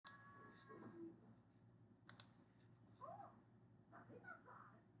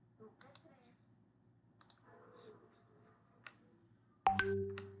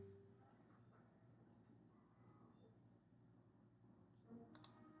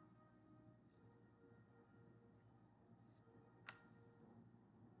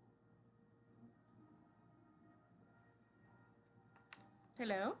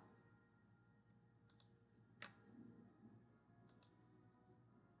Hello.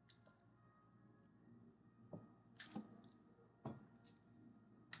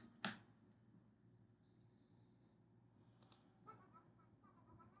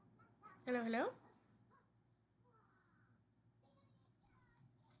 Hello, hello.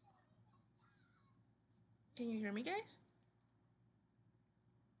 Can you hear me, guys?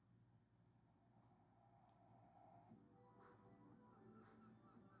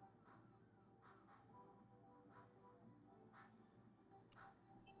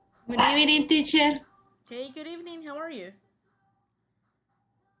 Good evening, teacher. Hey, good evening. How are you?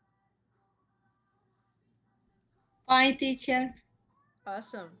 Fine, teacher.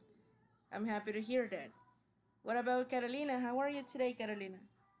 Awesome. I'm happy to hear that. What about Carolina? How are you today, Carolina?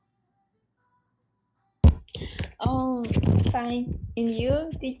 Oh, fine. And you,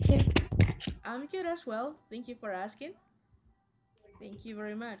 teacher? I'm good as well. Thank you for asking. Thank you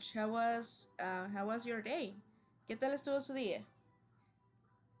very much. How was your day? ¿Qué tal estuvo su día?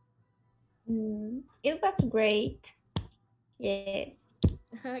 It was great. Yes.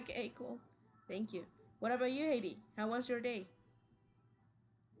 Okay, cool. Thank you. What about you, Heidi? How was your day?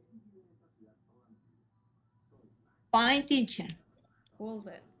 Fine, teacher. Cool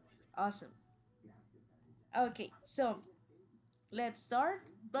then. Awesome. Okay, so let's start.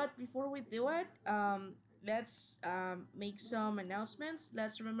 But before we do it, let's make some announcements.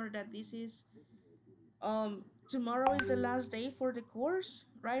 Let's remember that this is tomorrow is the last day for the course,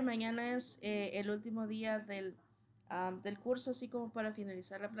 right? Mañana es el último día del curso, así como para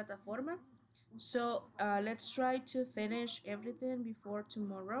finalizar la plataforma. So let's try to finish everything before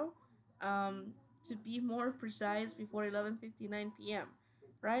tomorrow. To be more precise, before 11:59 p.m.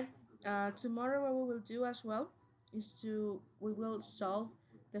 Right? Tomorrow, what we will do as well is we will solve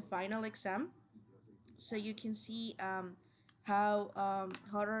the final exam, so you can see how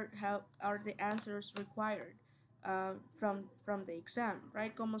are the answers required from the exam,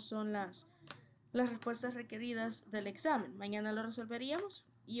 right? Cómo son las respuestas requeridas del examen. Mañana lo resolveríamos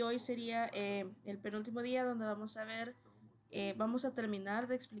y hoy sería el penúltimo día donde vamos a terminar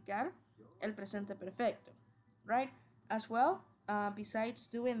de explicar el presente perfecto, right? As well, besides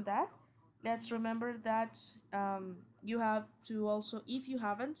doing that, let's remember that you have to also, if you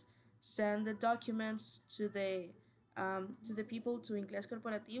haven't, send the documents to the people to Inglés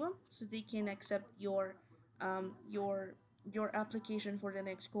Corporativo so they can accept um, your your application for the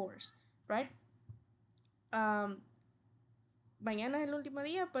next course, right? Um, Mañana es el último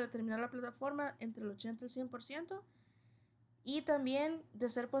día para terminar la plataforma entre el 80 y el 100%. Y también, de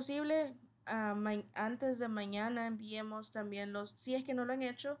ser posible, antes de mañana enviemos también si es que no lo han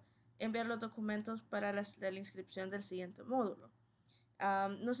hecho, enviar los documentos para la inscripción del siguiente módulo.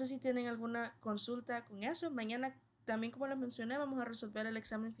 No sé si tienen alguna consulta con eso. Mañana, también como les mencioné, vamos a resolver el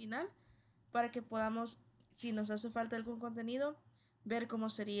examen final para que podamos, si nos hace falta algún contenido, ver cómo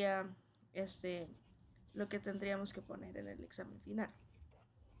sería lo que tendríamos que poner en el examen final.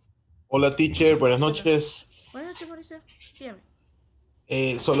 Hola, teacher, buenas Bueno, noches. buenas noches, Mauricio. Dígame.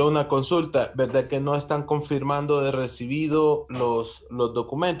 Solo una consulta, ¿verdad que no están confirmando de recibido los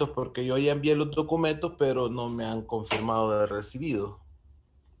documentos? Porque yo ya envié los documentos, pero no me han confirmado de recibido.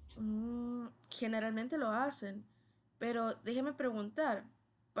 Generalmente lo hacen, pero déjeme preguntar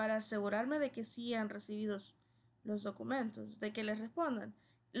para asegurarme de que sí han recibido los documentos, de que les respondan.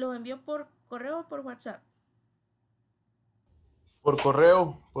 ¿Lo envió por correo o por WhatsApp? Por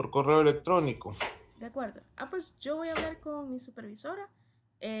correo electrónico. De acuerdo. Pues yo voy a hablar con mi supervisora.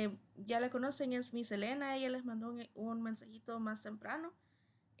 Ya la conocen, es Miss Elena. Ella les mandó un mensajito más temprano,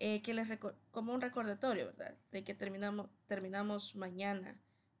 como un recordatorio, ¿verdad? De que terminamos mañana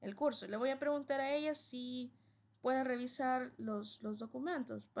el curso. Le voy a preguntar a ella si puede revisar los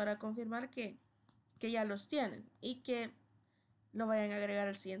documentos para confirmar que ya los tienen y que lo vayan a agregar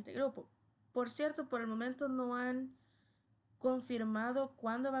al siguiente grupo. Por cierto, por el momento no han confirmado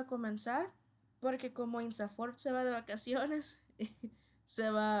cuándo va a comenzar, porque como INSAFORP se va de vacaciones,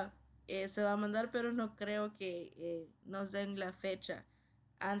 se va, se va a mandar, pero no creo que nos den la fecha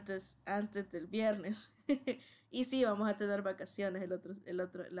antes del viernes. Y sí, vamos a tener vacaciones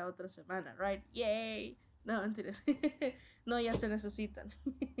la otra semana, right? Yay. No, mentiras. No, ya se necesitan.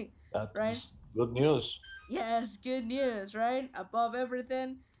 Right? That's good news. Yes, good news, right? Above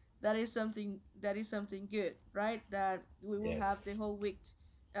everything, that is something good, right? That we will have Yes. the whole week,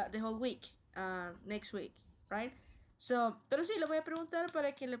 next week, right? So, pero sí, le voy a preguntar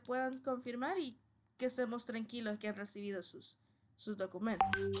para que le puedan confirmar y que estemos tranquilos que han recibido sus documentos.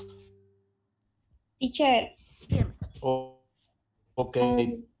 Teacher. Dígame. Ok.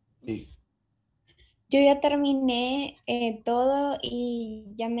 Yo ya terminé todo y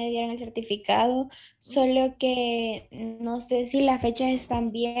ya me dieron el certificado, solo que no sé si las fechas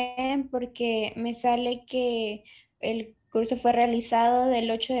están bien porque me sale que el curso fue realizado del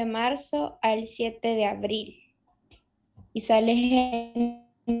 8 de marzo al 7 de abril y sale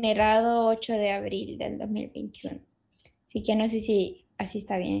generado 8 de abril del 2021. Así que no sé si así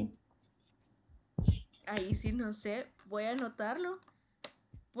está bien. Ahí sí no sé, voy a anotarlo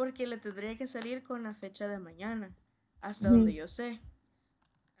porque le tendría que salir con la fecha de mañana, hasta donde Ujú. yo sé.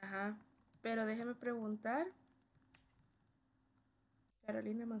 Ajá. Pero déjeme preguntar,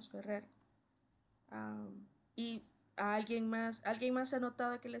 Carolina Masferrer. Y a alguien más ha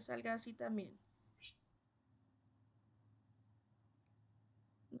notado que le salga así también.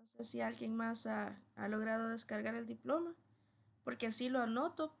 No sé si alguien más ha logrado descargar el diploma, porque así lo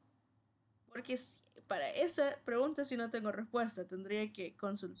anoto, porque para esa pregunta sí no tengo respuesta, tendría que Sí,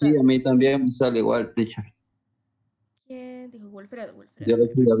 consultar. a mí también me sale igual, teacher. ¿Quién dijo? Wilfredo, Yo Wilfredo. lo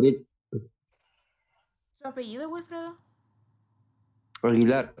fui a abrir. ¿Su apellido, Wilfredo?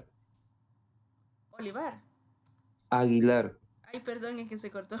 Aguilar, Olivar. Aguilar. Ay, perdón, es que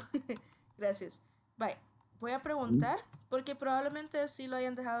se cortó. Gracias. Bye. Voy a ¿Mm? preguntar, porque probablemente sí lo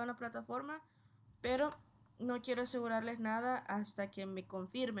hayan dejado en la plataforma, pero no quiero asegurarles nada hasta que me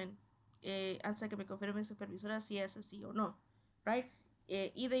confirmen, hasta que me confirme mi supervisora si es así o no, right?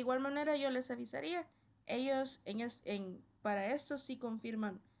 Y de igual manera yo les avisaría, ellos para esto sí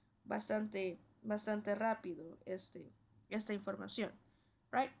confirman bastante rápido esta información,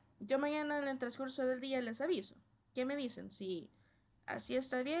 right? Yo mañana en el transcurso del día les aviso. ¿Qué me dicen? Si así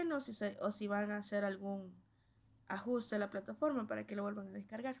está bien o si van a hacer algún ajuste a la plataforma para que lo vuelvan a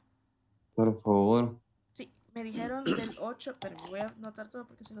descargar. Por favor. Sí, me dijeron del 8, pero me voy a anotar todo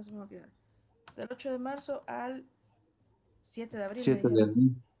porque si no se me va a olvidar. Del 8 de marzo al 7 de abril me 7 de dijeron.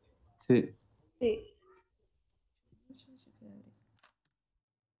 abril. Sí. Sí. 7 de abril.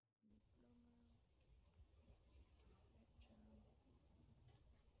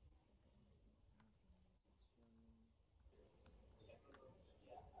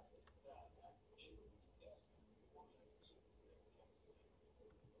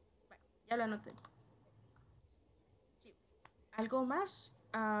 Bueno, ya lo anoté. Sí. ¿Algo más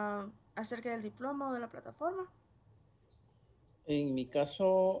acerca del diploma o de la plataforma? En mi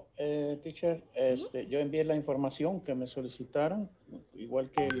caso, teacher, Ujú. yo envié la información que me solicitaron,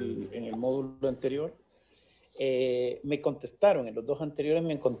 igual que en el módulo anterior. Me contestaron, en los dos anteriores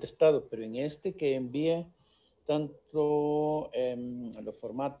me han contestado, pero en este que envié, tanto los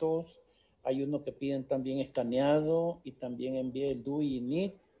formatos, hay uno que piden también escaneado y también envié el do y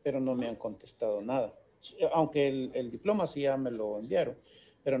need, pero no me han contestado nada. Aunque el diploma sí ya me lo enviaron,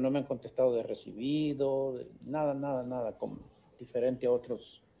 pero no me han contestado de recibido, de nada, como diferente a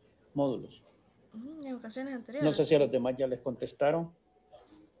otros módulos. En ocasiones No anteriores, sé si a ¿verdad? los demás ya les contestaron.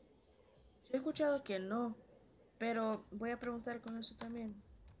 Yo he escuchado que no, pero voy a preguntar con eso también.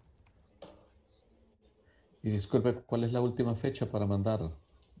 Y disculpe, ¿cuál es la última fecha para mandar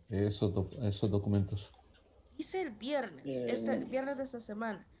esos documentos? Dice el viernes, este viernes de esta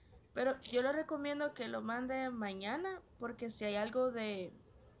semana. Pero yo le recomiendo que lo mande mañana porque si hay algo eh,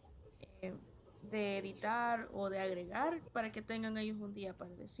 de editar o de agregar para que tengan ellos un día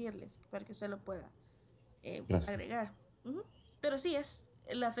para decirles, para que se lo pueda Gracias. agregar. Ujú. Pero sí,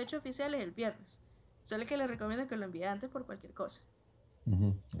 la fecha oficial es el viernes. Solo que les recomiendo que lo envíe antes por cualquier cosa.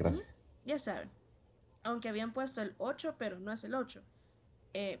 Ujú. Gracias. Ya saben. Aunque habían puesto el 8 pero no es el 8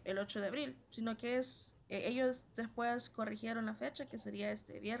 de abril, sino que ellos después corrigieron la fecha, que sería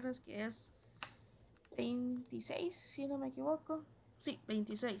este viernes, que es 26 si no me equivoco. Sí,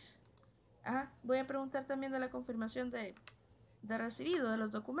 26. Ajá. Voy a preguntar también de la confirmación de recibido de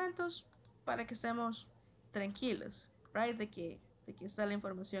los documentos para que estemos tranquilos, right, de que está la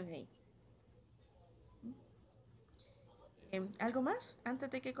información ahí. ¿Algo más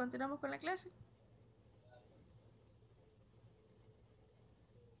antes de que continuemos con la clase?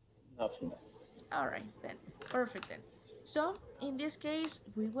 No, sí. All right, then. Perfect, then. So, in this case,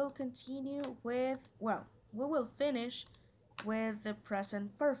 we will continue we will finish with the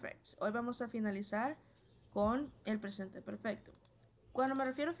present perfect. Hoy vamos a finalizar con el presente perfecto. Cuando me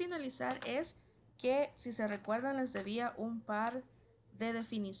refiero a finalizar es que, si se recuerdan, les debía un par de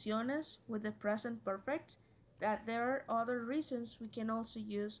definiciones with the present perfect, that there are other reasons we can also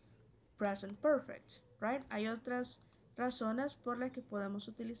use present perfect, right? Hay otras razones por las que podemos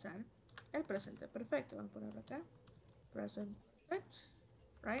utilizar el presente perfecto. Vamos a ponerlo acá. Present perfect,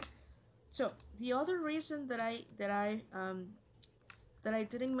 right? So the other reason that I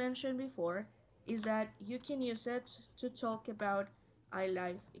didn't mention before is that you can use it to talk about a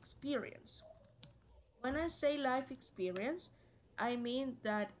life experience. When I say life experience, I mean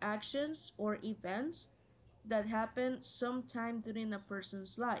that actions or events that happen sometime during a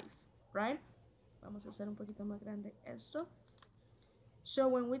person's life, right? Vamos a hacer un poquito más grande esto. So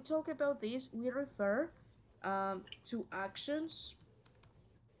when we talk about this, we refer to actions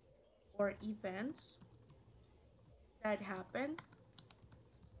or events that happen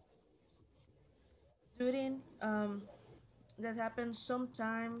during that happen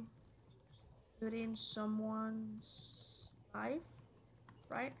sometime during someone's life,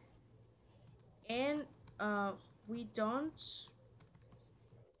 right? And uh, we don't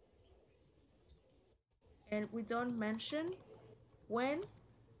we don't mention when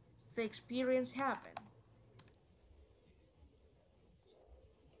the experience happened,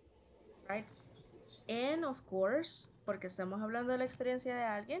 right? And of course, porque estamos hablando de la experiencia de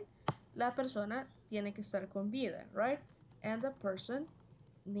alguien, la persona tiene que estar con vida, right? And the person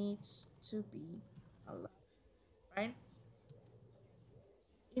needs to be alive, right?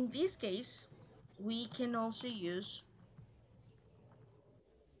 In this case, we can also use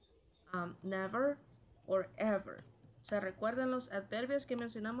never or ever. ¿Se recuerdan los adverbios que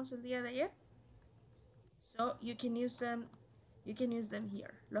mencionamos el día de ayer? So you can use them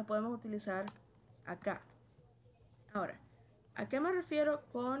here. Los podemos utilizar acá. Ahora, ¿a qué me refiero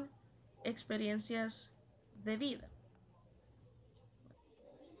con experiencias de vida?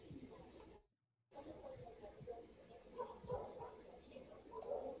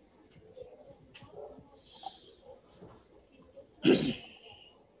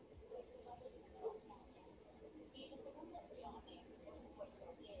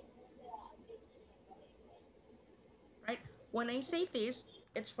 Right? When I say this,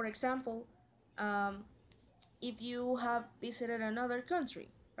 it's for example, if you have visited another country,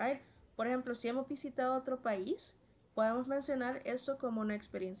 right? Por ejemplo, si hemos visitado otro país, podemos mencionar esto como una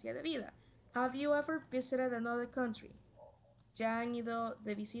experiencia de vida. Have you ever visited another country? ¿Ya han ido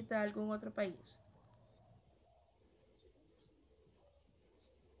de visita a algún otro país?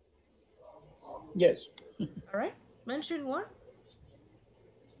 Yes. All right, mention one.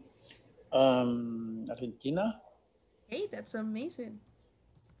 Argentina. Hey, that's amazing.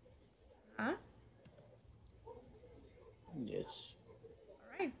 Huh? Yes.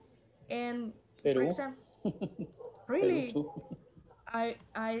 All right. And for Peru. example, Peru really, too. I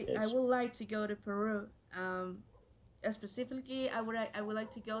Yes. would like to go to Peru. Specifically, I would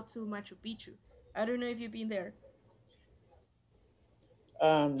like to go to Machu Picchu. I don't know if you've been there.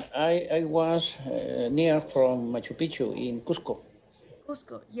 I was near from Machu Picchu in Cusco.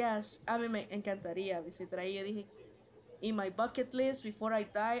 Cusco, yes. A mí me encantaría visitar ahí. Yo dije, in my bucket list, before I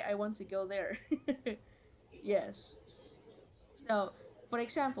die, I want to go there. Yes. So, for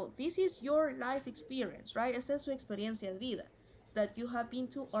example, this is your life experience, right? Esa es su experiencia de vida. That you have been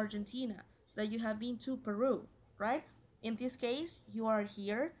to Argentina, that you have been to Peru, right? In this case, you are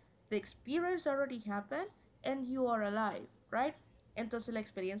here, the experience already happened, and you are alive, right? Entonces la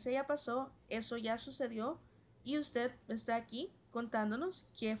experiencia ya pasó, eso ya sucedió, y usted está aquí contándonos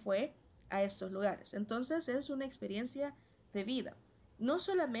qué fue a estos lugares. Entonces es una experiencia de vida. No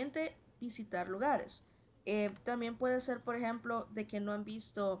solamente visitar lugares, también puede ser, por ejemplo, de que no han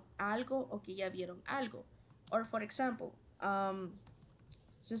visto algo o que ya vieron algo. Or, for example,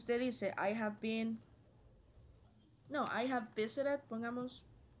 si usted dice, I have visited, pongamos,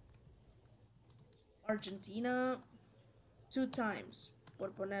 Argentina 2 times,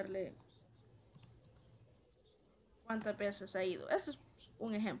 por ponerle cuántas veces ha ido. Ese es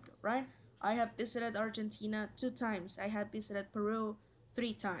un ejemplo, right? I have visited Argentina 2 times. I have visited Peru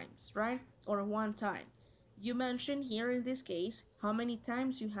 3 times, right? Or 1 time. You mention here in this case how many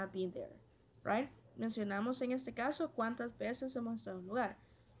times you have been there, right? Mencionamos en este caso cuántas veces hemos estado en un lugar.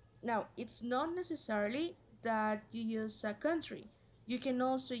 Now, it's not necessarily that you use a country. You can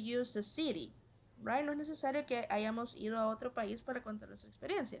also use a city, right? No es necesario que hayamos ido a otro país para contar nuestra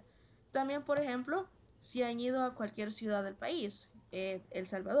experiencia. También, por ejemplo, si han ido a cualquier ciudad del país, El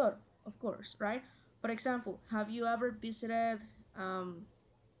Salvador, of course, right? For example, have you ever visited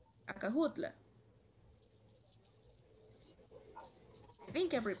Acajutla? I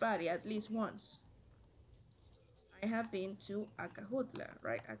think everybody at least once. I have been to Acajutla,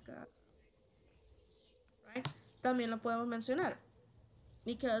 right? Right? También lo podemos mencionar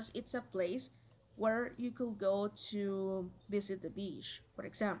because it's a place where you could go to visit the beach, for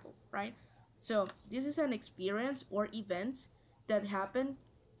example, right? So this is an experience or event that happened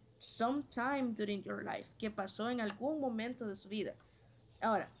sometime during your life, que pasó en algún momento de su vida.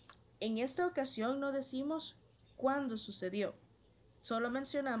 Ahora, en esta ocasión no decimos cuándo sucedió, solo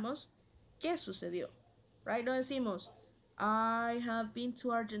mencionamos qué sucedió, right? No decimos, I have been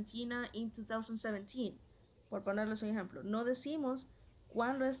to Argentina in 2017. Por ponerles un ejemplo, no decimos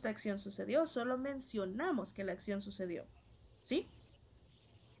cuándo esta acción sucedió, solo mencionamos que la acción sucedió. ¿Sí?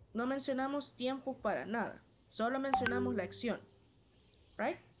 No mencionamos tiempo para nada, solo mencionamos la acción.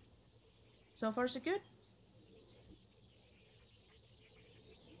 Right? So far, so good?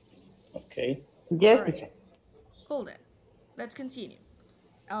 Okay. Yes, All right. teacher. Cool then. Let's continue.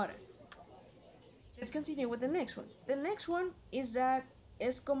 Ahora, let's continue with the next one. The next one is that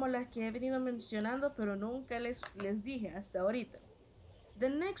es como las que he venido mencionando, pero nunca les dije hasta ahorita. The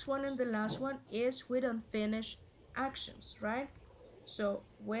next one and the last one is with unfinished actions, right? So,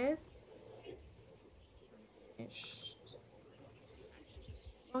 with unfinished actions.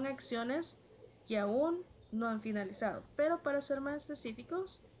 Son acciones que aún no han finalizado. Pero para ser más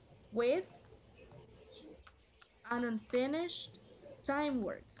específicos, with an unfinished time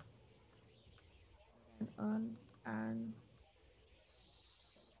work.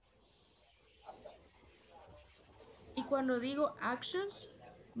 Y cuando digo actions,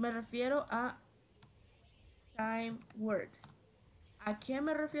 me refiero a time word. ¿A qué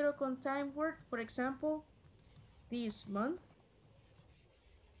me refiero con time word? For example, this month,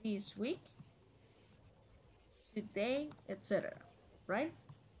 this week, today, etc. Right?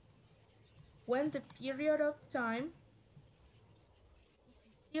 When the period of time is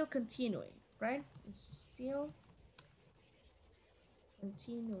still continuing, right? It's still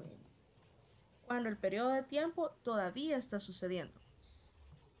continuing. Cuando el periodo de tiempo todavía está sucediendo.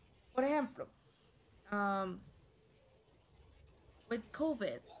 Por ejemplo, with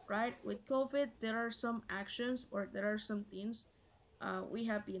COVID, right? With COVID, there are some actions or there are some things we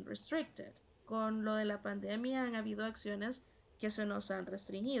have been restricted. Con lo de la pandemia han habido acciones que se nos han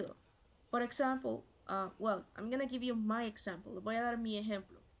restringido. For example, well, I'm going to give you my example. Voy a dar mi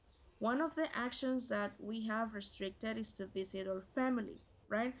ejemplo. One of the actions that we have restricted is to visit our family,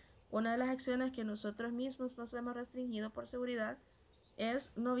 right? Una de las acciones que nosotros mismos nos hemos restringido por seguridad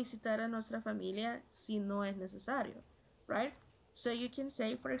es no visitar a nuestra familia si no es necesario, right? So you can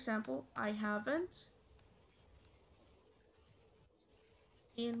say, for example, I haven't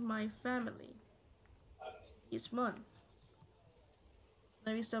seen my family this month.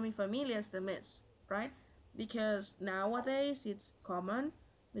 No he visto a mi familia este mes, right? Because nowadays it's common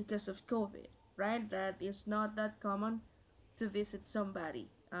because of COVID, right? That it's not that common to visit somebody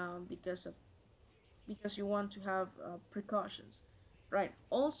because you want to have precautions, right?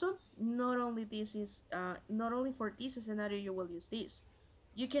 Also, not only for this scenario you will use this.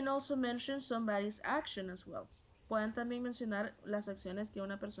 You can also mention somebody's action as well. Pueden también mencionar las acciones que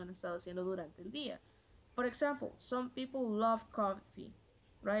una persona ha estado haciendo durante el día. For example, some people love coffee,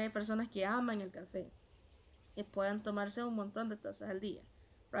 right? Hay personas que aman el café y pueden tomarse un montón de tazas al día,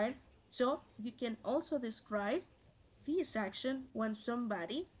 right? So you can also describe this action when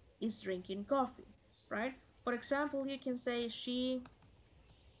somebody is drinking coffee, right? For example, you can say he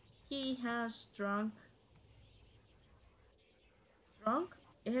has drunk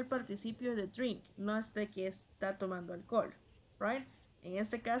es el participio de drink, no es de que está tomando alcohol, right? En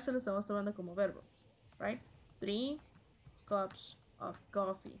este caso lo estamos tomando como verbo, right? 3 cups of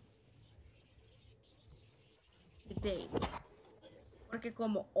coffee today. Porque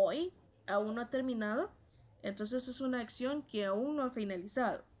como hoy aún no ha terminado, entonces es una acción que aún no ha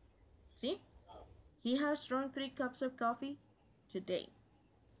finalizado, ¿sí? He has drunk 3 cups of coffee today.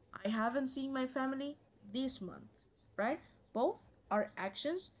 I haven't seen my family this month, right? Both are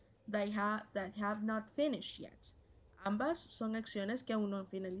actions that have not finished yet. Ambas son acciones que aún no han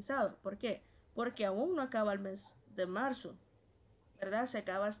finalizado. ¿Por qué? Porque aún no acaba el mes de marzo, ¿verdad? Se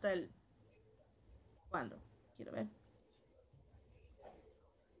acaba hasta el... ¿Cuándo? Quiero ver.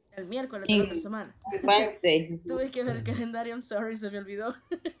 El miércoles de la otra semana. Wednesday. Tuve que ver el calendario, I'm sorry, se me olvidó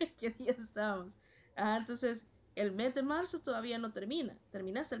qué día estábamos. Entonces, el mes de marzo todavía no termina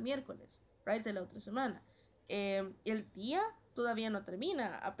hasta el miércoles, right, de la otra semana. El día todavía no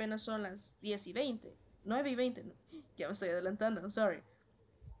termina, apenas son las 10:20, 9:20, no, ya me estoy adelantando, I'm sorry.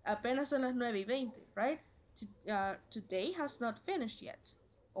 Apenas son las 9:20, right? Today has not finished yet.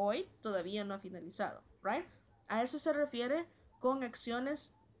 Hoy todavía no ha finalizado, right? A eso se refiere con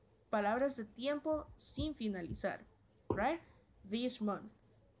acciones, palabras de tiempo sin finalizar, right? This month,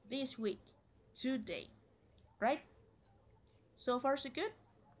 this week, today, right? So far, so good?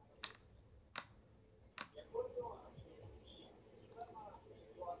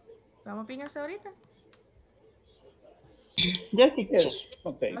 ¿Vamos bien hasta ahorita? Yes, teacher. Yes.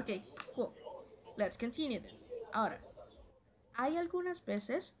 Okay. Ok, cool. Let's continue then. Ahora, hay algunas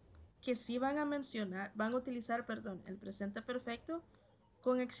veces que sí van a utilizar, el presente perfecto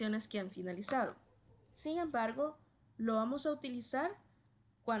con acciones que han finalizado. Sin embargo, lo vamos a utilizar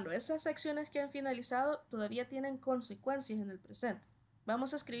cuando esas acciones que han finalizado todavía tienen consecuencias en el presente.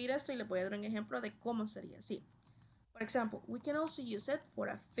 Vamos a escribir esto y le voy a dar un ejemplo de cómo sería así. For example, we can also use it for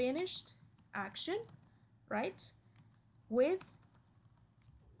a finished action, right? With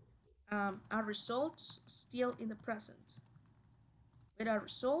a result still in the present. With a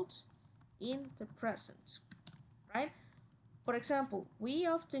result in the present, right? For example, we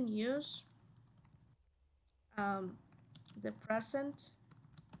often use the present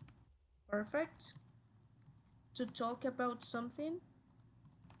perfect to talk about something.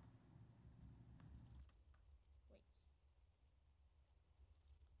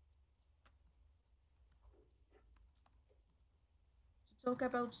 To talk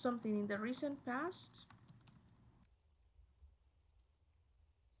about something in the recent past,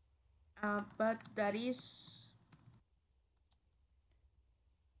 but that is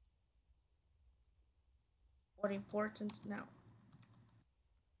more important now,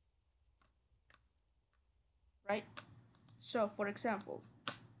 right? So, for example,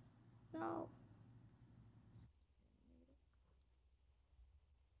 no.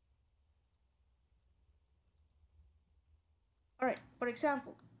 All right, for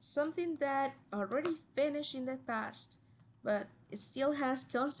example, something that already finished in the past, but it still has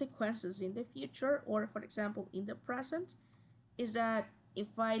consequences in the future, or for example, in the present, is that if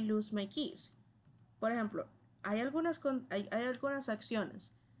I lose my keys. Por ejemplo, hay algunas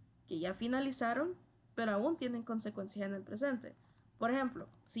acciones que ya finalizaron, pero aún tienen consecuencias en el presente. Por ejemplo,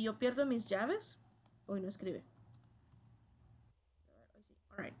 si yo pierdo mis llaves, hoy no escribe.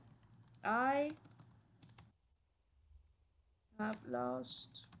 All right. I have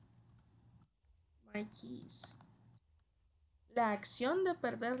lost my keys. La acción de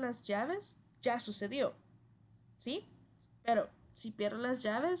perder las llaves ya sucedió, ¿sí? Pero si pierdo las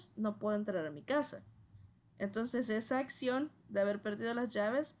llaves, no puedo entrar a mi casa. Entonces esa acción de haber perdido las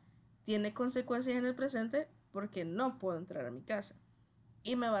llaves tiene consecuencias en el presente porque no puedo entrar a mi casa.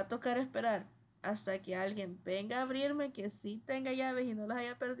 Y me va a tocar esperar hasta que alguien venga a abrirme que sí tenga llaves y no las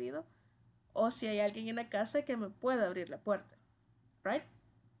haya perdido, o si hay alguien en la casa que me pueda abrir la puerta, right?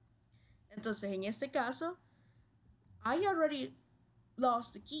 Entonces en este caso, I already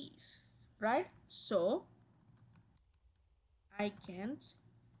lost the keys, right? So I can't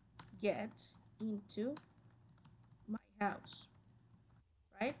get into my house,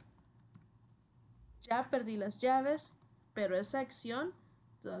 right? Ya perdí las llaves, pero esa acción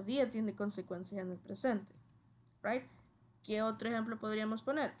todavía tiene consecuencias en el presente, right? ¿Qué otro ejemplo podríamos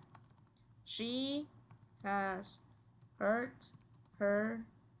poner? She has hurt her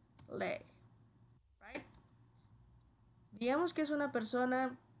leg, right? Digamos que es una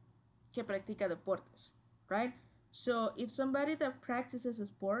persona que practica deportes, right? So if somebody that practices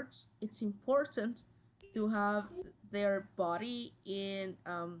sports, it's important to have their body in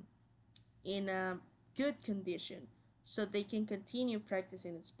a good condition so they can continue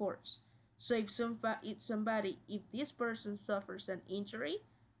practicing sports. So if this person suffers an injury,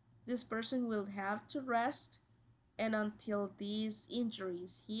 this person will have to rest, and until these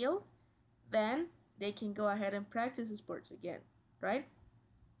injuries heal, then they can go ahead and practice sports again, right?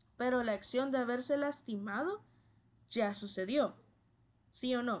 Pero la acción de haberse lastimado ya sucedió,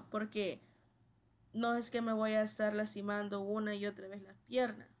 ¿sí o no? Porque no es que me voy a estar lastimando una y otra vez las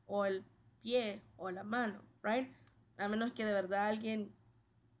piernas, o el pie, o la mano, right? A menos que de verdad alguien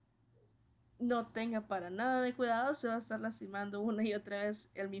no tenga para nada de cuidado, se va a estar lastimando una y otra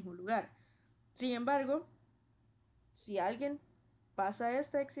vez el mismo lugar. Sin embargo, si alguien pasa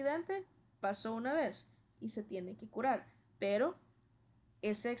este accidente, pasó una vez y se tiene que curar, pero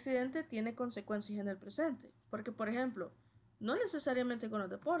ese accidente tiene consecuencias en el presente, porque por ejemplo, no necesariamente con los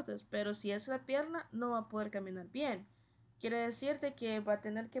deportes, pero si es la pierna, no va a poder caminar bien. Quiere decirte que va a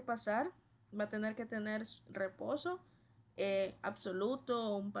tener que pasar, va a tener que tener reposo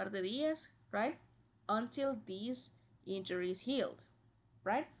absoluto un par de días, right? Until these injuries healed,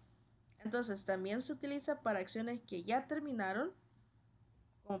 right? Entonces también se utiliza para acciones que ya terminaron,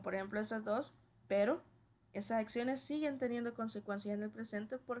 como por ejemplo estas dos, pero esas acciones siguen teniendo consecuencias en el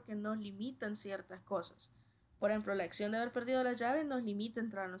presente porque nos limitan ciertas cosas. Por ejemplo, la acción de haber perdido la llave nos limita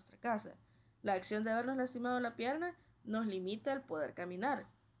entrar a nuestra casa. La acción de habernos lastimado la pierna nos limita el poder caminar,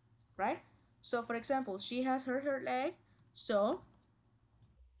 right? So, for example, she has hurt her leg, so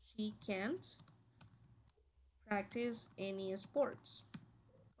she can't practice any sports.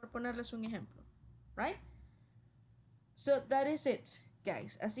 Por ponerles un ejemplo, right? So that is it,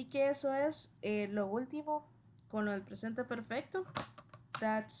 guys. Así que eso es lo último con el presente perfecto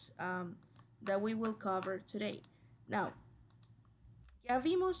that we will cover today. Now, ya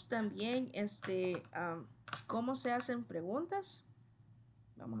vimos también cómo se hacen preguntas.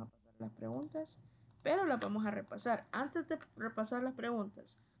 Vamos a pasar las preguntas, pero las vamos a repasar. Antes de repasar las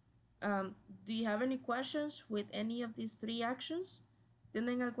preguntas, do you have any questions with any of these three actions?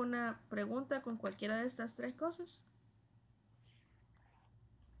 ¿Tienen alguna pregunta con cualquiera de estas tres cosas?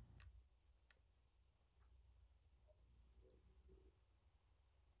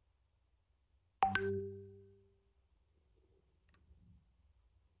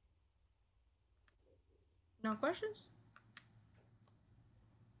 No questions?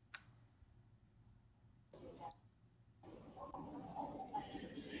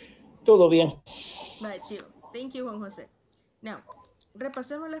 Todo bien. Vale, chido. Thank you, Juan José. Now,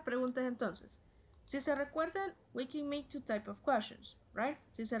 repasemos las preguntas entonces. Si se recuerdan, we can make two types of questions, right?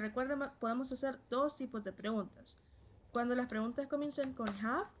 Si se recuerdan, podemos hacer dos tipos de preguntas. Cuando las preguntas comiencen con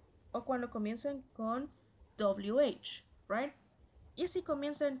have o cuando comienzan con WH, right? Y si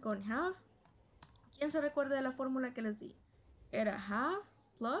comienzan con have, ¿quién se recuerda de la fórmula que les di? Era have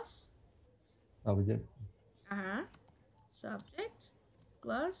plus Subject. Ajá. Subject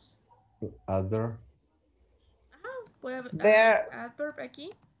plus. Other. Ajá. Puede haber There. adverb aquí.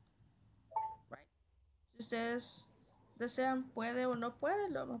 Right. Si ustedes desean, puede o no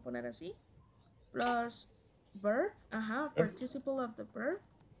puede, lo vamos a poner así. Plus verb. Ajá. Participle of the verb.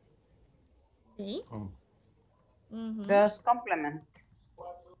 Sí. Ujú. Plus complement.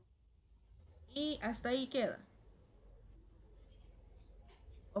 Y hasta ahí queda.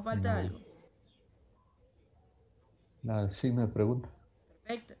 ¿O falta No. algo? El signo de pregunta.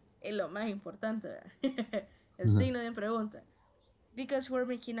 Perfecto. Es lo más importante, ¿verdad? El signo de pregunta. Because we're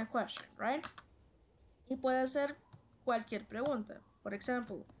making a question, right? Y puede ser cualquier pregunta. For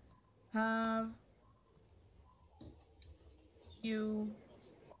example, have you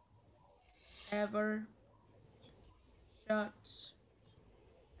ever shot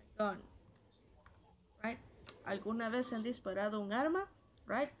a gun? Right? ¿Alguna vez han disparado un arma?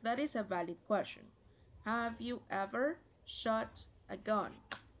 Right? That is a valid question. Have you ever shot a gun?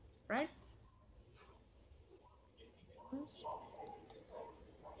 Right?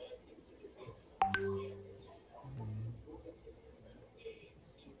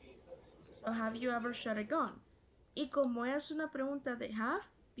 So have you ever shot a gun? Y como es una pregunta de have,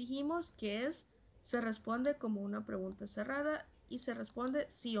 dijimos que se responde como una pregunta cerrada y se responde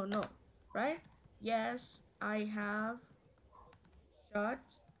sí o no, right? Yes, I have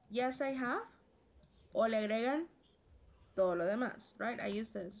shot. Yes, I have. O le agregan todo lo demás, right? Ahí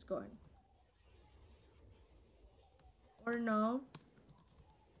ustedes escogen. Or no,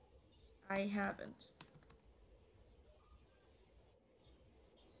 I haven't.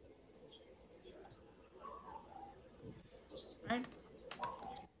 Right?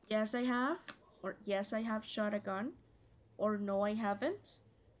 Yes, I have. Or yes, I have shot a gun. Or no, I haven't.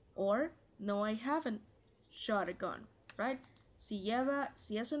 Or no, I haven't shot a gun. Right? Si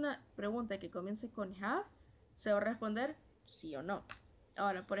es una pregunta que comience con have, se va a responder sí o no.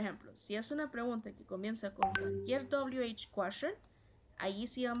 Ahora, por ejemplo, si es una pregunta que comienza con cualquier WH question, allí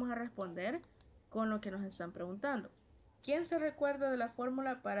sí vamos a responder con lo que nos están preguntando. ¿Quién se recuerda de la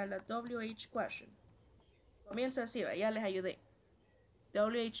fórmula para la WH question? Comienza así, ya les ayudé.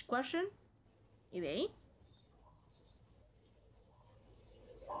 WH question y de ahí.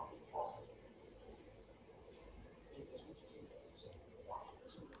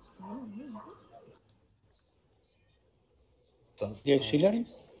 ¿Y auxiliary?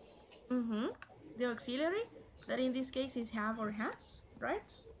 The auxiliary, that in this case is have or has,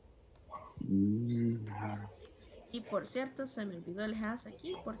 right? Y por cierto, se me olvidó el has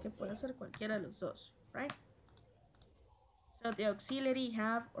aquí porque puede ser cualquiera de los dos, right? So the auxiliary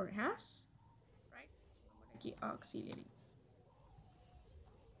have or has, right? Aquí auxiliary.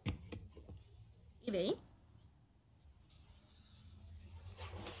 Y de ahí.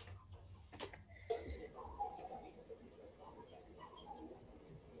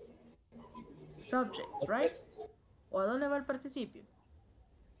 Subject, right? ¿O a dónde va el participio?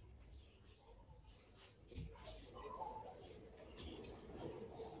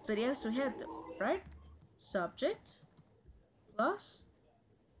 Sería el sujeto, right? Subject plus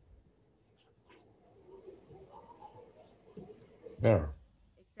Verb.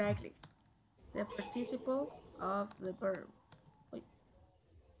 exactly the participle of the verb. Uy.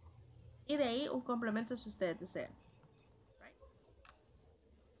 Y de ahí un complemento si ustedes desean. Right?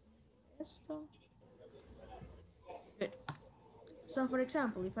 Esto. Good. So for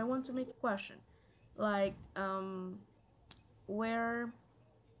example, if I want to make a question like where,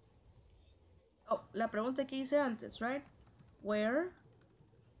 oh, la pregunta que hice antes, right? Where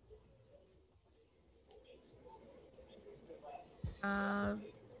have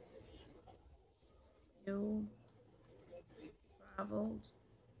you traveled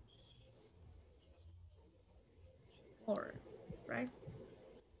for, right?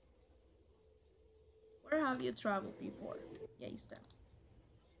 Where have you traveled before? Y ahí está.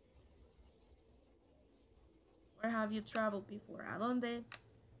 Where have you traveled before? ¿A dónde?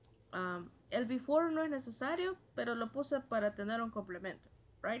 El before no es necesario, pero lo puse para tener un complemento,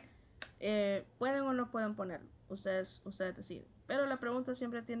 right? Pueden o no pueden ponerlo, ustedes deciden. Pero la pregunta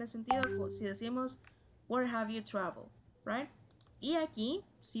siempre tiene sentido si decimos, where have you traveled, right? Y aquí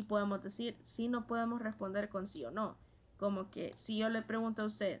sí podemos decir, sí no podemos responder con sí o no. Como que si yo le pregunto a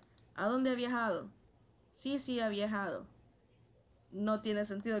usted, ¿a dónde ha viajado? Sí ha viajado. No tiene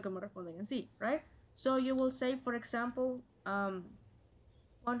sentido que me respondan en sí, right? So you will say, for example,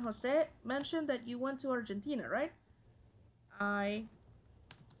 Juan Jose mentioned that you went to Argentina, right? I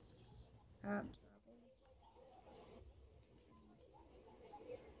have traveled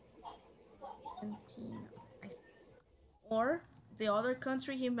to Argentina. Or the other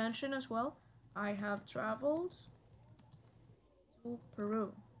country he mentioned as well, I have traveled to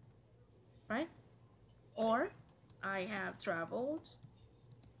Peru, right? Or I have traveled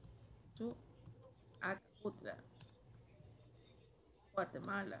to Acapulco,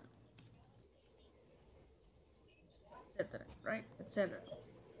 Guatemala, etc., right? Etc.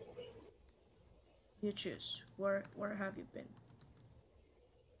 You choose. Where have you been?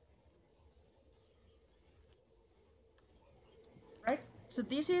 Right? So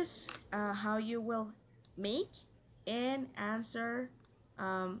this is how you will make and answer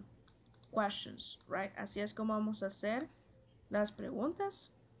questions, right? Así es como vamos a hacer las preguntas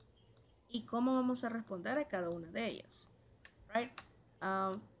y cómo vamos a responder a cada una de ellas, right?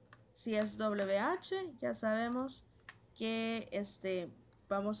 Si es WH, ya sabemos que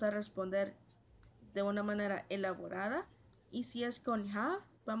vamos a responder de una manera elaborada, y si es con have,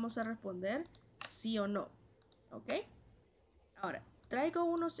 vamos a responder sí o no, ¿ok? Ahora, traigo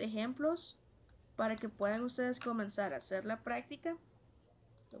unos ejemplos para que puedan ustedes comenzar a hacer la práctica.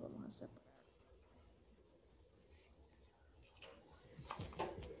 Lo vamos a separar.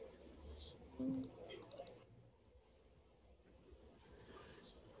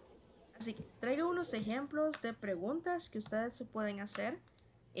 Así que traigo unos ejemplos de preguntas que ustedes se pueden hacer.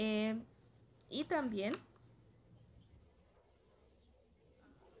 Y también,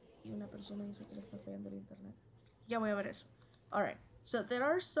 y una persona dice que le está fallando el internet. Ya voy a ver eso. Alright, so there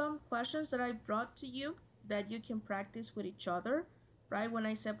are some questions that I brought to you that you can practice with each other, right? When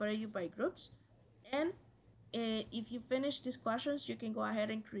I separate you by groups. And if you finish these questions, you can go ahead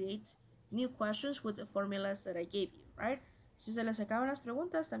and create new questions with the formulas that I gave you, right? Si se les acaban las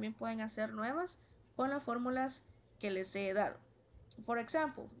preguntas, también pueden hacer nuevas con las fórmulas que les he dado. For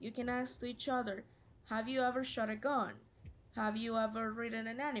example, you can ask to each other, have you ever shot a gun? Have you ever ridden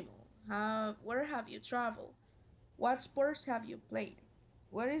an animal? Where have you traveled? What sports have you played?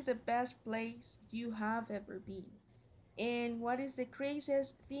 What is the best place you have ever been? And what is the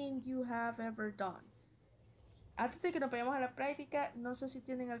craziest thing you have ever done? Antes de que nos vayamos a la práctica, no sé si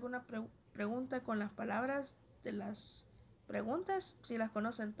tienen alguna pregunta con las palabras de las preguntas, si las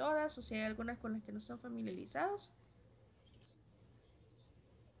conocen todas o si hay algunas con las que no están familiarizados.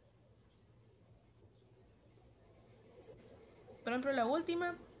 Por ejemplo, la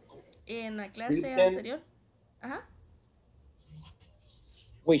última, en la clase anterior. Ajá.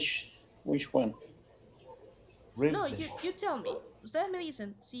 Which one? No, you tell me. Ustedes me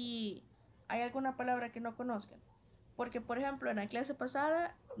dicen si hay alguna palabra que no conozcan. Porque, por ejemplo, en la clase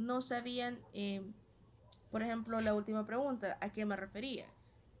pasada no sabían, por ejemplo, la última pregunta, ¿a qué me refería?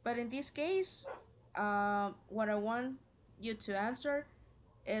 But in this case, what I want you to answer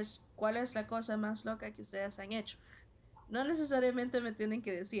es ¿cuál es la cosa más loca que ustedes han hecho? No necesariamente me tienen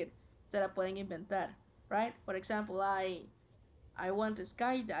que decir, se la pueden inventar, right? For example, I went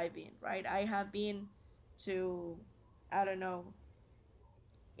skydiving, right? I have been to, I don't know,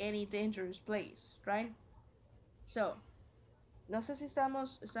 any dangerous place, right? So, no sé si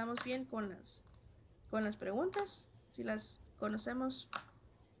estamos bien con las preguntas, si las conocemos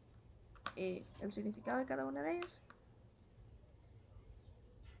el significado de cada una de ellas.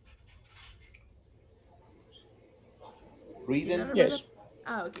 Si no Yes.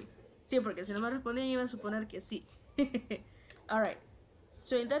 ok. Sí, porque si no me respondían iba a suponer que sí. Alright.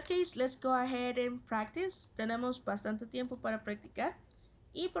 So in that case, let's go ahead and practice. Tenemos bastante tiempo para practicar.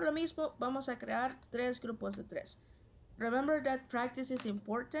 Y por lo mismo, vamos a crear 3 grupos de 3. Remember that practice is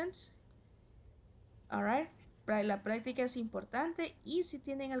important. Alright. La práctica es importante. Y si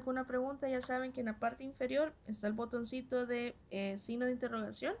tienen alguna pregunta, ya saben que en la parte inferior está el botoncito de signo de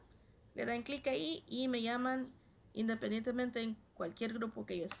interrogación. Le dan clic ahí y me llaman independientemente en cualquier grupo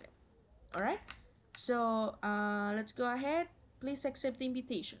que yo esté. Alright. So let's go ahead. please accept the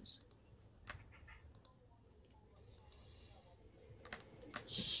invitations.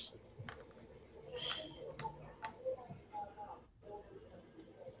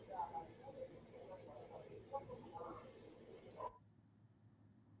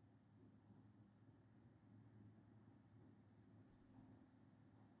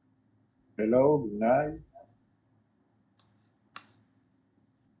 Hello, good night.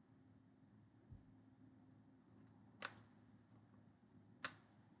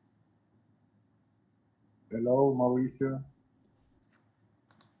 Hello, Mauricio.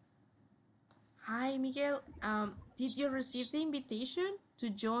 Hi, Miguel. Did you receive the invitation to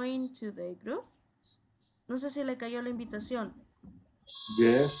join to the group? No sé si le cayó la invitación.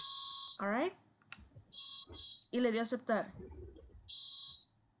 Yes. All right. Y le dio a aceptar.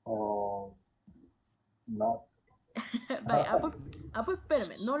 Oh, no. Vaya, pues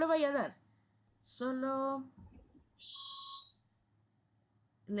espérame, no le vaya a dar. Solo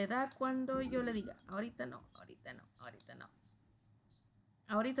le da cuando yo le diga. Ahorita no, ahorita no, ahorita no.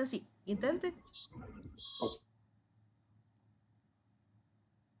 Ahorita sí, intente.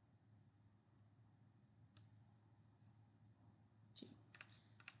 Sí.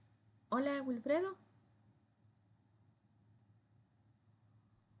 Hola, Wilfredo.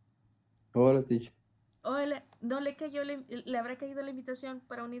 Hola, teacher. Hola, ¿no le cayó le habrá caído la invitación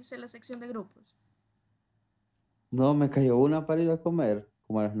para unirse a la sección de grupos? No, me cayó una para ir a comer,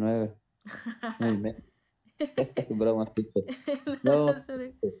 como a las 9. Broma, teacher. No,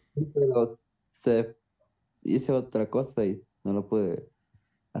 Sorry. sí, pero hice otra cosa y no lo pude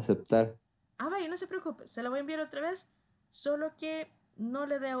aceptar. Vaya, no se preocupe, se la voy a enviar otra vez, solo que no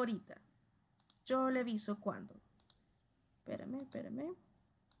le dé ahorita. Yo le aviso cuándo. Espérame.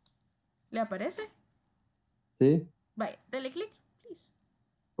 ¿Le aparece? ¿Sí? Vaya, dale clic, please.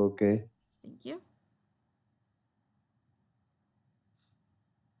 Ok. Thank you.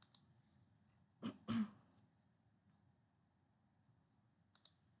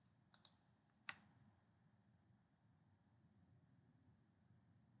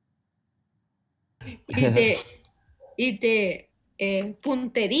 Y de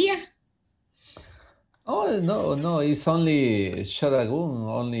puntería. Oh, no, it's only Shadagun,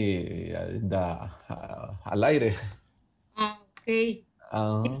 only al aire. Ok.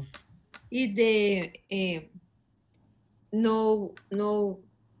 Uh-huh. Y de no,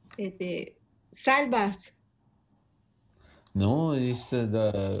 de salvas. No, it's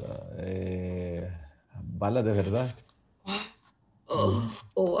bala de verdad. Oh,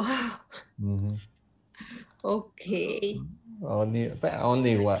 Mhm. ok.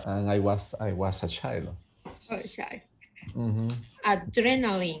 Only when I was a child. Oh, sorry. Mhm.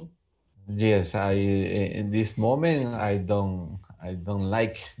 Adrenaline. Yes, in this moment I don't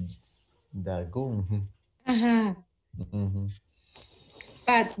like the gun. Uh-huh. Mhm.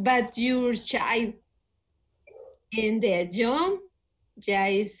 But your child in the jump, yeah,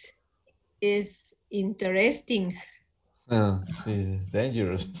 is interesting. It's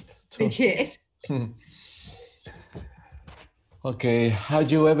dangerous too. Yes. Okay,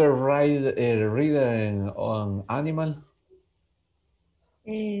 have you ever read on animal?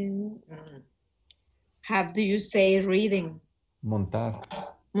 And how do you say reading? Montar.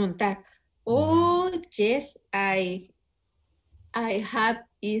 Montar. Oh, yes, I have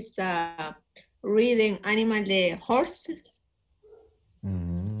is reading animal the horses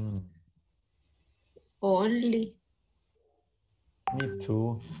Mm, only. me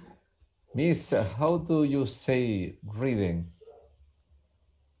too. Miss, how do you say reading?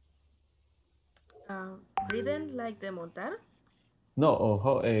 Reading like de montar.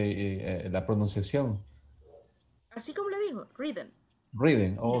 No, la pronunciación. Así como le dijo, reading.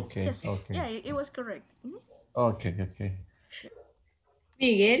 Reading, okay, Yes, okay. yeah, it was correct. Okay.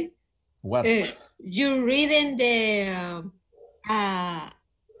 Miguel, What? you reading the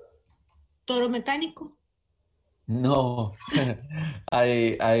toro mecánico? No, yes,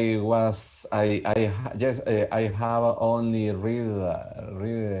 I have only read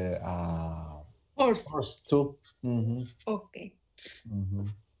Horse. horse too. Mhm, Okay. mhm.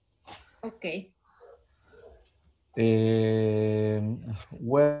 Okay.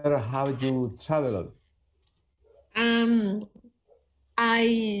 Where have you traveled?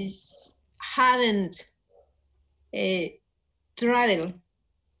 I haven't traveled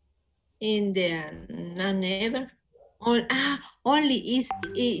in the never. Only yes,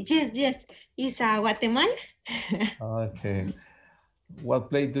 is Guatemala. Okay. What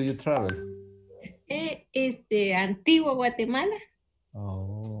place do you travel? Es de Antiguo Guatemala.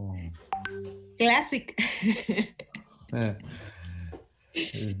 Oh. Classic. Eh,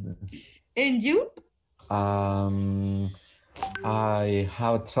 And you? I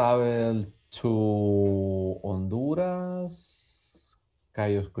have traveled to Honduras.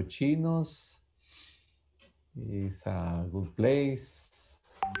 Cayos Cochinos is a good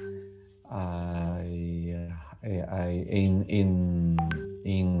place. I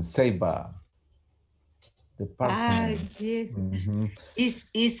in Ceiba department. Yes. Mhm.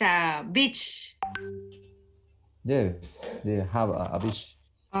 Is a beach. Yes, they have a beach.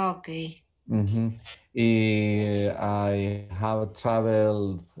 Okay. Mhm. I have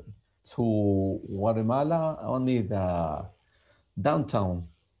traveled to Guatemala, only the downtown,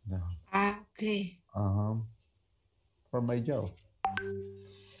 Okay. for my job.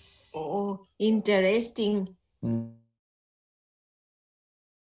 Oh, interesting. Mm.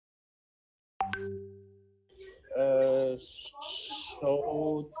 Uh,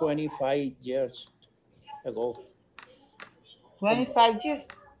 so 25 years ago. 25 years.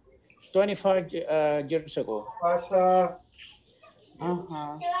 25 years ago.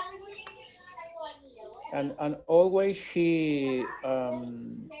 Uh-huh. And always he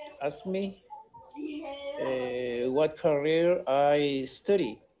asked me what career I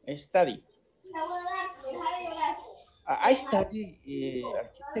study. I study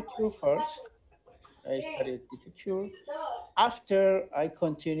architecture first. I studied architecture. After I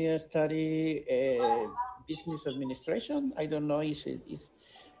continue study business administration. I don't know it's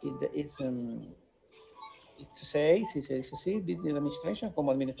to say, si se dice así, business administration,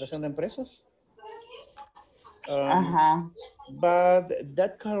 como administración de empresas. Uh-huh. But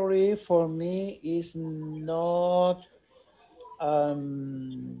that career for me is not,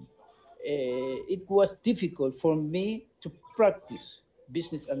 it was difficult for me to practice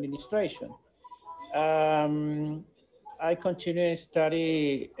business administration. Um, I continued to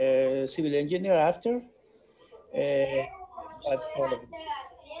study civil engineer after, but for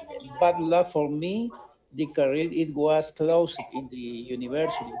bad luck for me, the career it was closed in the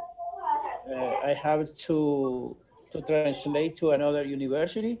university. I have to translate to another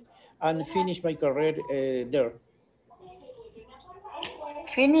university and finish my career there.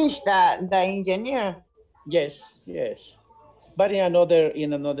 Finish the engineer. Yes, yes, but in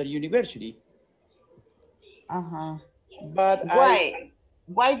another university. Uh-huh. But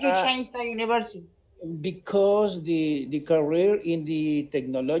Why you uh, change the university? because the career in the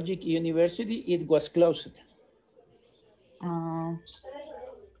technological university it was closed. Uh,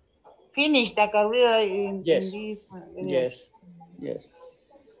 Finish the career in Yes, this yes, university. yes.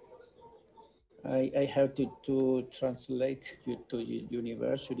 I have to translate you to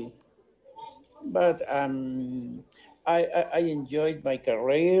university, but I enjoyed my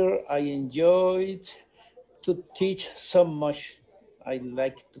career. I enjoyed to teach so much. I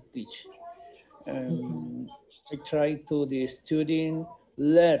like to teach. I try to the student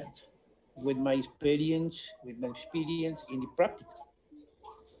learn with my experience in the practice.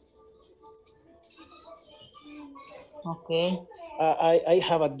 Okay. I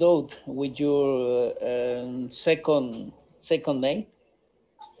have a doubt with your second name.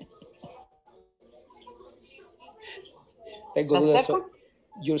 Tengo The dudas. second?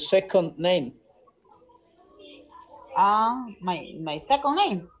 Your second name, My second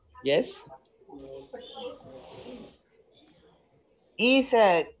name yes? is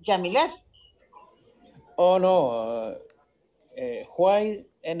Jamilet. Oh no. Why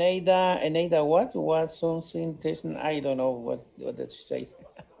Eneida what? What something? I don't know what does it say.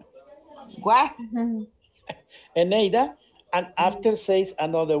 What? Eneida, and after says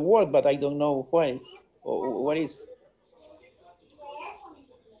another word, but I don't know why. What is?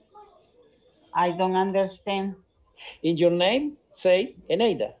 I don't understand. In your name, say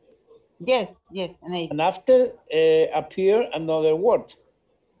Eneida. Yes, And after appear another word.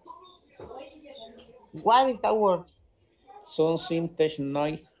 What is the word? Something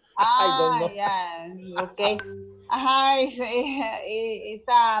technoi. I don't know. Yeah, okay. It's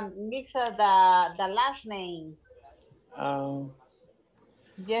a mix of the last name. Um,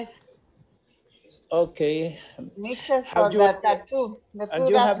 Yes, okay. mixes Have for you the and two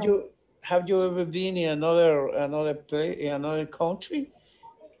you last name. have you ever been in another place in another country?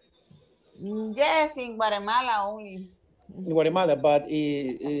 Yes, in Guatemala only. In Guatemala, but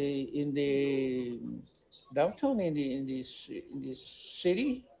in the downtown in this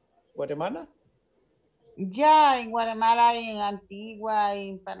city, Guatemala. Yeah, in Guatemala, in Antigua,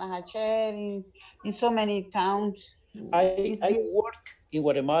 in Panajachel, in so many towns. It's I been, work in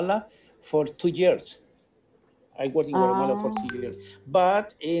Guatemala for 2 years. I worked in Guatemala for 2 years,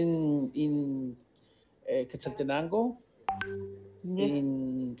 but in Quetzaltenango, yes.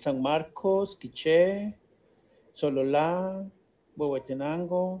 in San Marcos, Quiché, Sololá,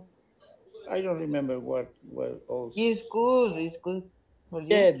 Huehuetenango, I don't remember what else. It's good. It's good for you.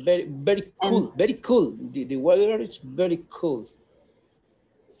 Yeah, very cool. And Very cool. The weather is very cool.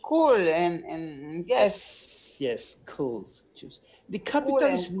 cool and yes, Yes, cool. The cool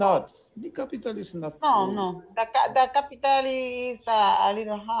capital is and hot. not. The capital is not No, cool. no. The capital is a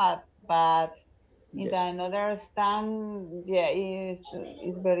little hot, but in Yes. the another stand, yeah, is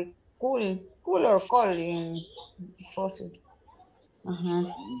very cool, cool or cold in process. Uh-huh.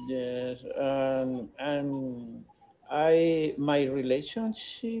 Yes, and my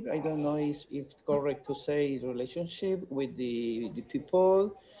relationship, I don't know if it's correct to say relationship with the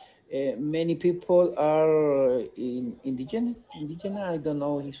people. Many people are indigenous. I don't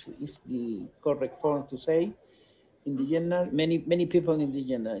know if the correct form to say indigenous. Many people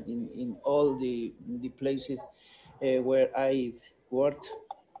indigenous in all the places where I worked.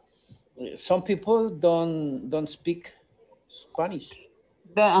 Some people don't speak Spanish.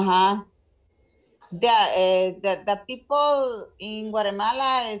 Uh-huh. The people in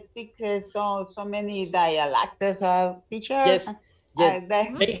Guatemala speak so many dialects. Teacher, Yes, yes.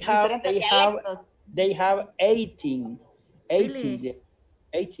 Mhm. the diferentes dialectos. They have 18, 18, Really?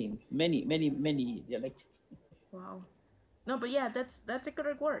 18, many dialects. Wow. No, but yeah, that's a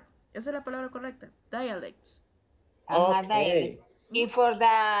correct word. Esa es la palabra correcta. Dialects. Ajá, dialect. Okay. Y for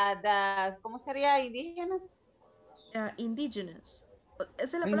the ¿cómo sería indígenas? Indigenous.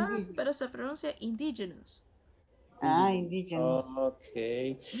 Esa es la palabra, Indígenas. pero se pronuncia indigenous. Ah, indígenas.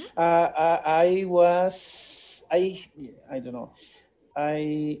 Okay. Mhm. I don't know.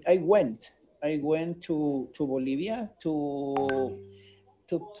 I went to Bolivia to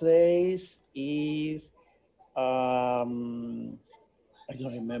place is I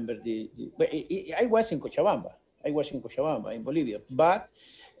don't remember but I was in Cochabamba. I was in Cochabamba in Bolivia, but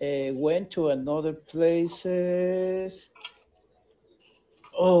went to another places.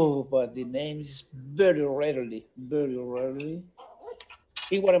 Oh, but the names very rarely.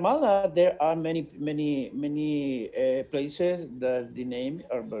 In Guatemala, there are many places that the name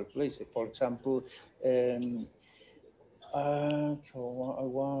are very places. For example, um, I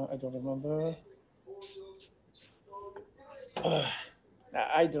don't remember. Uh,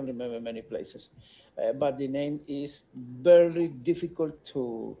 I don't remember many places, but the name is very difficult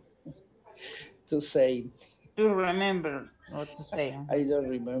to say. To remember what to say. I don't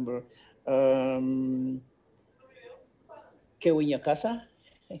remember. Um, Casa, Casa.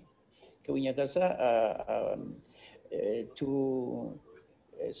 To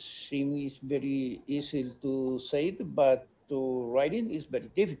seems very easy to say it, but to writing is very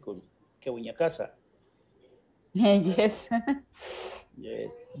difficult. Casa. Yes. Yes,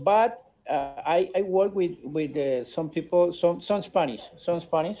 but I work with some people, some Spanish,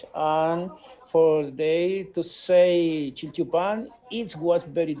 and for they to say Chiltupan, it was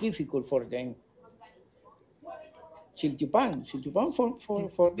very difficult for them. Chiltupan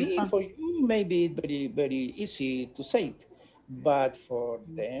for me, for you, maybe very easy to say it, but for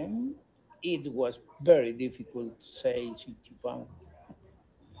them, it was very difficult to say Chiltupan.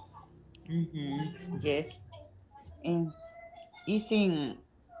 Yes. And is in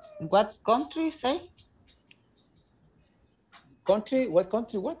what country say? Country, what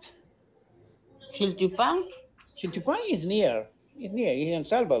country, what? Chiltupan? Chiltupan is near, in El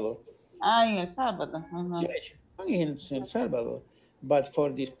Salvador. Ah, in El Salvador. Uh-huh. Yeah, Chiltupan is in El Salvador. But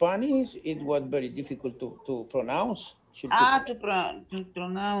for the Spanish, it was very difficult to pronounce Ah, Chiltupan. to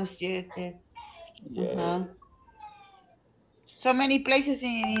pronounce. Yes, yes. Yeah. Uh-huh. So many places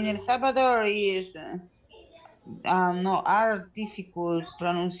in El Salvador is no are difficult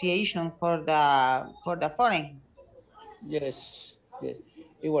pronunciation for the foreign. Yes, yes.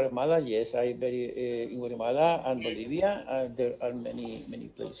 In Guatemala, yes, in Guatemala and Bolivia, there are many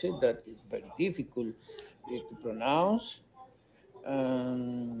places that is very difficult to pronounce.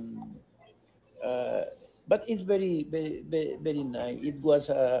 Um, uh, but it's very nice. It was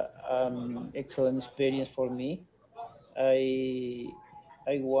a excellent experience for me. I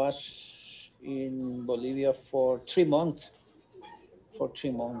I was in Bolivia for 3 months. For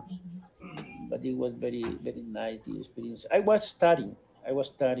 3 months, but it was very nice the experience. I was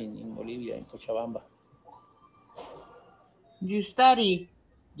studying in Bolivia in Cochabamba. You study.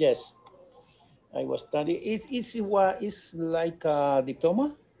 Yes, I was studying. It's like a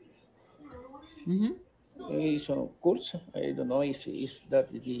diploma. Mm-hmm. It's a course. I don't know if that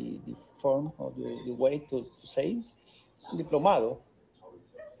is the form or the way to say diplomado.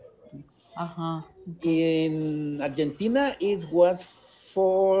 Uh-huh. In Argentina, it was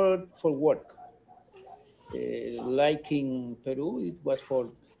for work. Like in Peru, it was for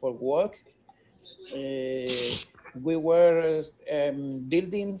work. We were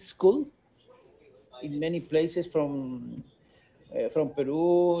building school. in many places from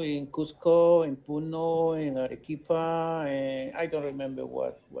Peru, in Cusco, in Puno, in Arequipa, and I don't remember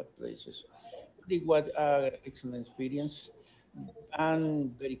what places. It was an excellent experience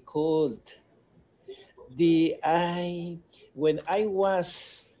and very cold. When I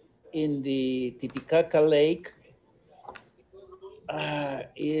was in the Titicaca Lake,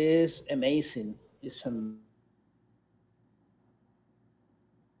 is amazing. It's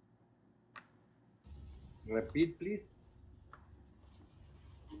Repeat, please.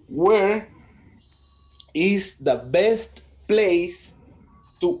 Where is the best place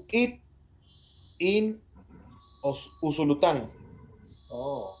to eat in Usulután?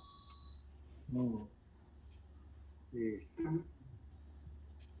 Oh. Hmm. Is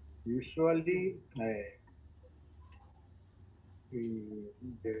usually the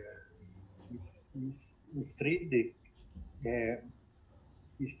street uh,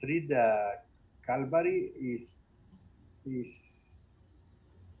 street Calvary is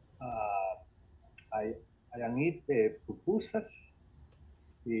uh, I I eat pupusas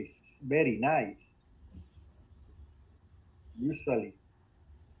is very nice. Usually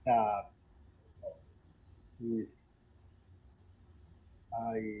uh, is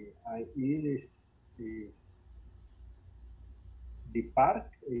I eat is the park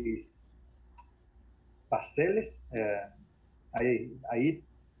is pasteles. I eat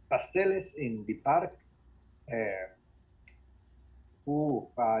pasteles in the park.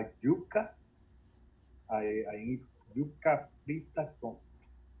 Yuca. I eat yuca frita con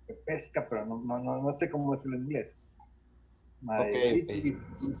pesca, pero no sé cómo decirlo en inglés. Okay,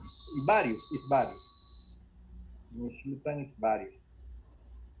 It's various. It's various. Usually is various.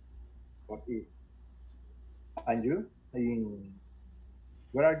 Okay. And you?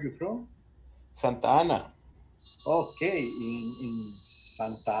 Where are you from? Santa Ana. Okay, in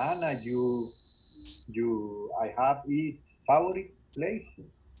Santa Ana, I have a favorite place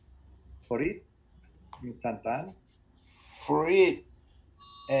for it in Santa Ana. For it,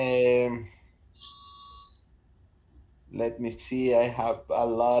 let me see. I have a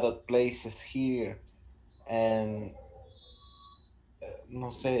lot of places here, and no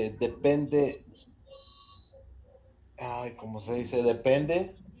sé, depende. Ay, ¿cómo se dice?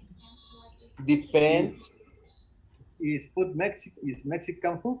 Depende. Depend. Is food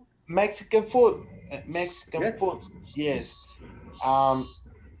Mexican food? Mexican food. Mexican Yes. food. Yes.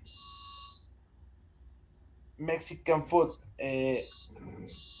 Mexican food.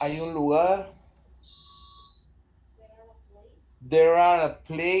 Hay un lugar. There are a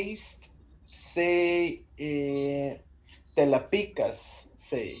place. Say Telapicas.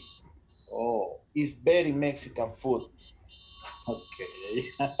 Say. Oh, It's very Mexican food. okay.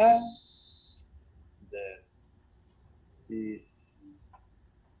 This is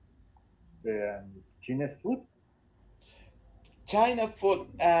Chinese food. China food.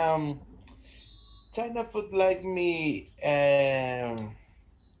 China food like me.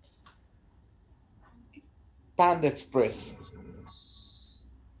 Panda Express.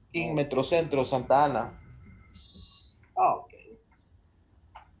 In Metrocentro Santa Ana. Oh, okay.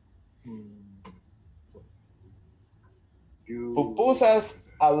 Pupusas,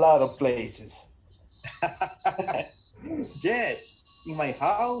 a lot of places. Yes, in my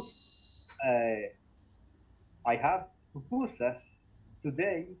house, I have pupusas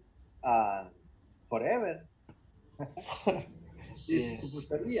today and forever. This Yeah.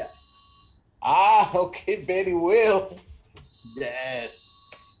 pupuseria. Ah, okay, very well. Yes,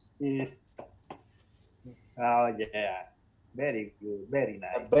 is oh yeah, very good, very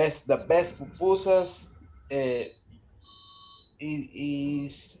nice. The best pupusas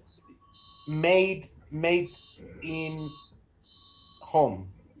is made in home.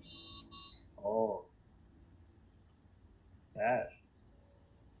 Oh, yes.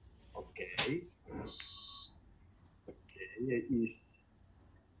 Okay. Okay.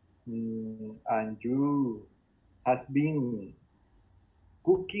 And you has been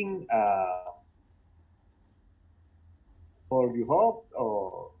cooking for your home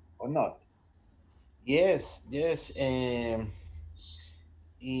or not? Yes, yes.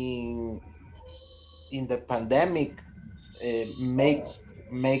 In the pandemic, make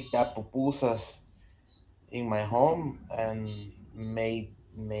the pupusas in my home and made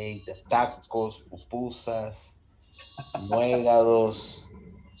the tacos, pupusas, muégados, Yeah.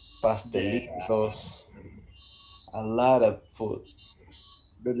 pastelitos, a lot of food.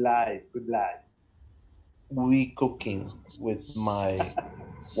 Good life. Good life. We cooking with my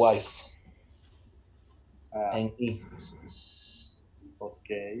wife and me.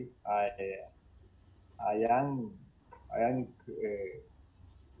 Okay. I am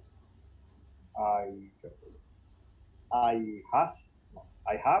I I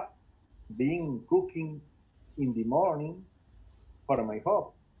have been cooking in the morning for my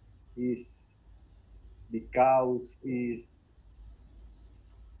home is because is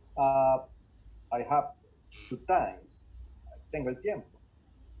uh, I have to time. Tengo el tiempo.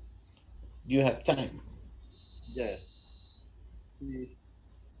 You have time. Yes. Is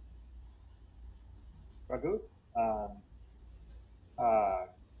good. Uh,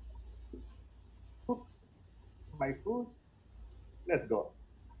 cook my food. Let's go.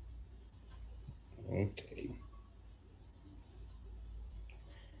 Okay.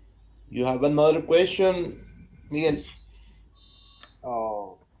 You have another question, Miguel?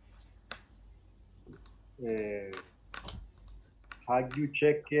 Oh, have you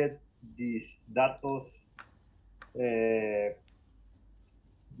checked these datos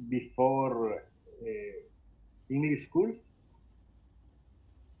before English schools?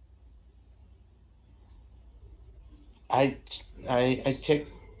 I check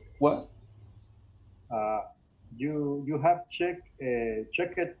what? You have checked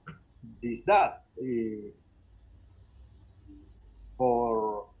this that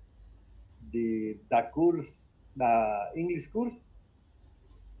for the course, the English course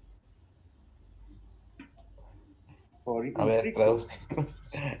for A ver, inscription. traduce.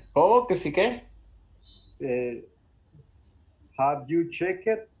 ¿Cómo que sí que? Have you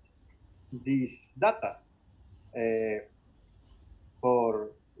checked this data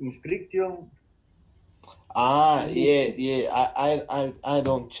for inscription? Yeah. I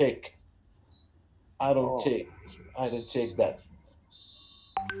don't check. I don't Oh. check. I don't check that.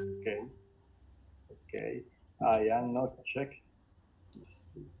 Okay. I am not check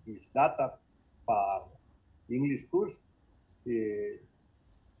this data for English course.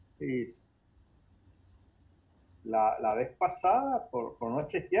 Es la vez pasada, por no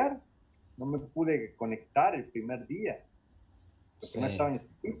chequear, no me pude conectar el primer día, porque no estaba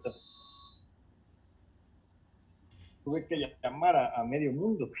inscrito. Tuve que llamar a medio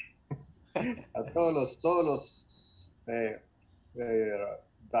mundo, a todos los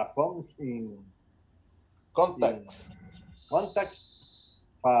phones in contacts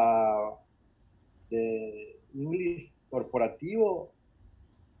para de Inglés Corporativo.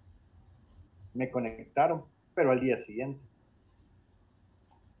 Me conectaron, pero al día siguiente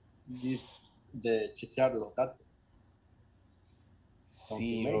de chequear los datos.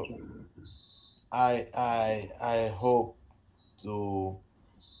 Sí, I hope to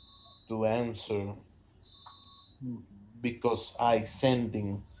answer because I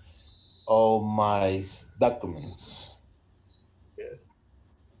sending all my documents. Yes,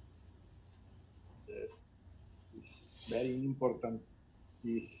 it's very important.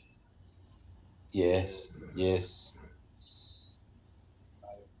 Yes.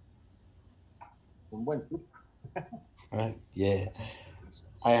 Un buen tip. Yeah.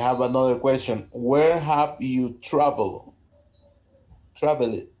 I have another question. Where have you traveled?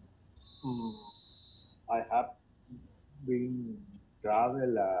 I have been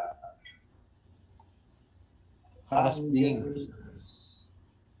travel Has been.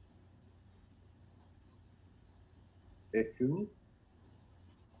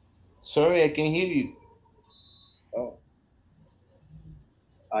 Sorry, I can't hear you. Oh,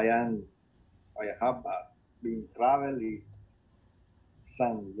 I have been travel is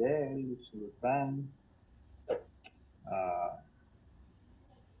San Miguel, Sultan,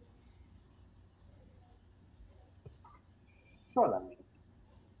 solamente.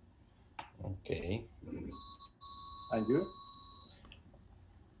 Okay. And you?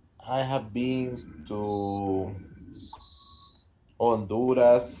 I have been to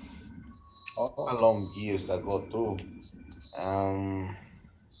Honduras a long years ago too.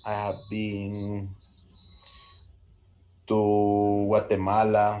 I have been to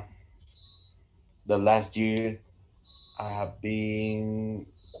Guatemala the last year. I have been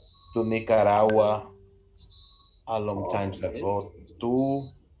to Nicaragua a long time ago too.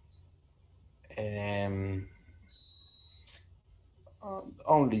 And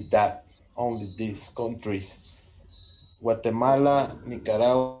only these countries: Guatemala,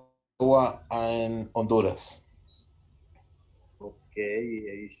 Nicaragua, and Honduras.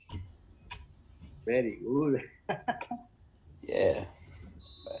 Okay, it's very good. Yeah.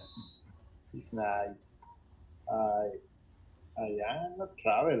 It's nice. I am not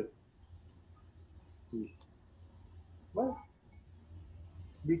travel. It's, well,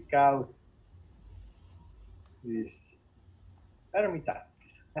 because it's ermita.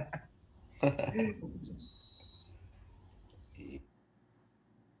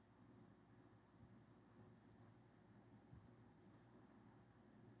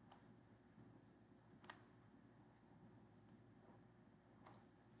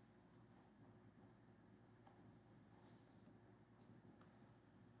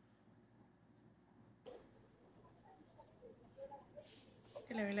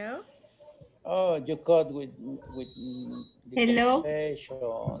 Hello, hello. Oh, you caught with the Hello.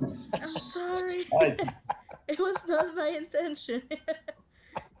 conversation. I'm sorry. Ay, It was not my intention.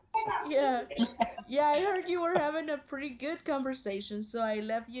 Yeah. Yeah, I heard you were having a pretty good conversation, so I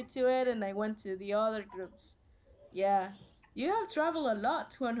left you to it and I went to the other groups. Yeah. You have traveled a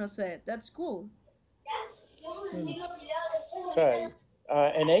lot, Juan Jose. That's cool. Try.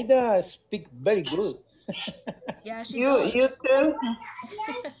 And Ada speak very good. Yeah, she You does. too?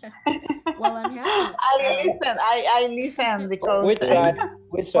 Well, I'm happy. I listen because We try.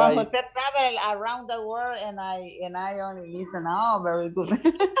 We Juan try. Jose travel around the world and I only listen. Oh, very good.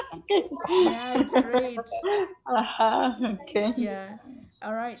 Yeah, it's great. Okay. Yeah.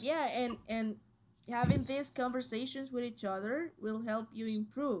 All right. Yeah, and having these conversations with each other will help you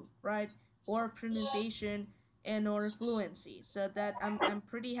improve, right? Or pronunciation and or fluency. So that I'm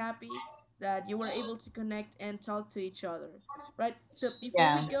pretty happy that you were able to connect and talk to each other. Right? So before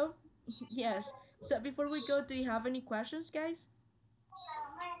we Yeah. go, yes. So before we go, do you have any questions, guys?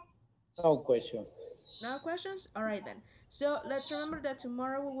 No question. No questions? All right then. So let's remember that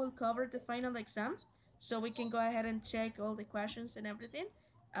tomorrow we will cover the final exam. So we can go ahead and check all the questions and everything.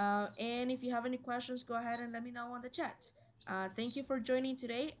 And if you have any questions, go ahead and let me know on the chat. Thank you for joining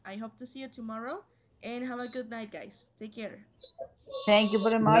today. I hope to see you tomorrow. And have a good night, guys. Take care. Thank you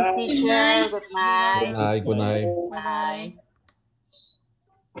very good much, night. Good night. teacher. Good You're Good night. welcome. night. Good night. Bye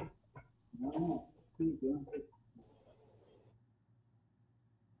bye. Bye.